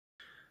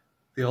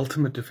The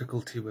ultimate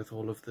difficulty with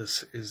all of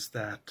this is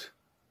that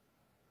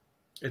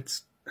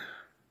it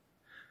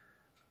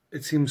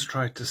seems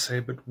trite to say,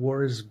 but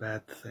war is a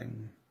bad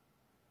thing.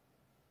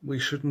 We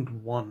shouldn't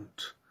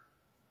want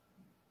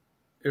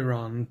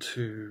Iran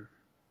to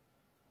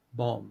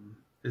bomb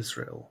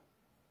Israel.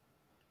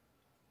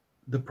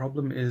 The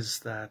problem is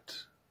that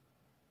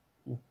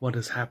what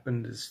has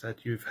happened is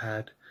that you've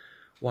had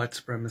white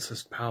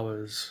supremacist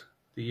powers,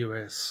 the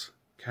US,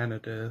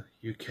 Canada,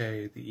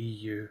 UK, the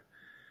EU,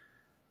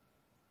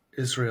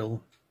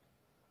 Israel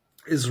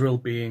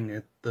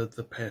being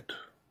the pet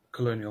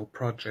colonial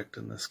project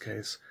in this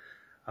case.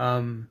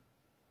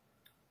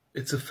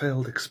 It's a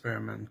failed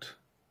experiment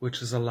which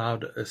has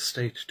allowed a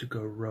state to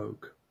go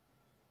rogue.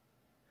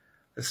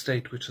 A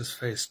state which has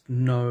faced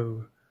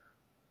no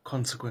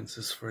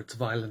consequences for its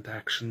violent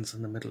actions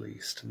in the Middle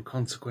East, and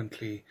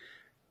consequently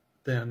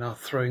they are now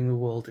throwing the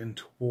world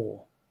into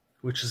war,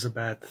 which is a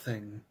bad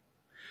thing.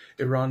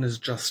 Iran is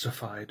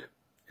justified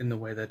in the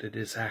way that it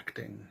is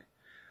acting,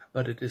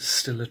 but it is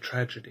still a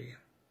tragedy.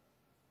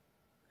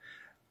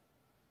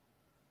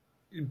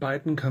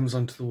 Biden comes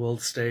onto the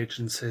world stage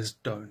and says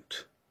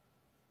don't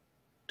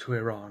to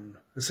Iran.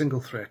 A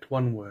single threat,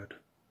 one word.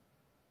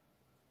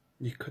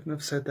 You couldn't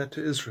have said that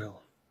to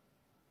Israel.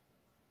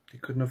 He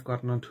couldn't have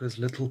gotten onto his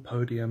little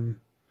podium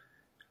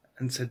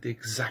and said the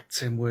exact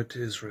same word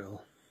to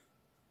Israel.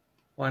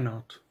 Why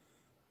not?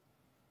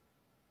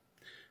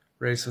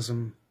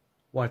 Racism,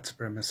 white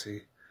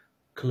supremacy,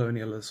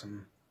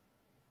 colonialism.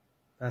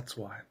 That's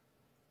why.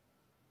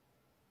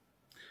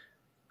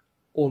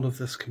 All of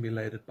this can be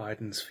laid at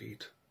Biden's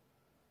feet.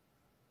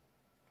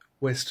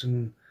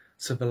 Western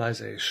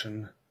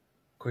civilization,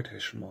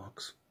 quotation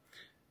marks,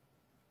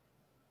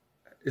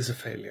 is a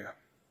failure.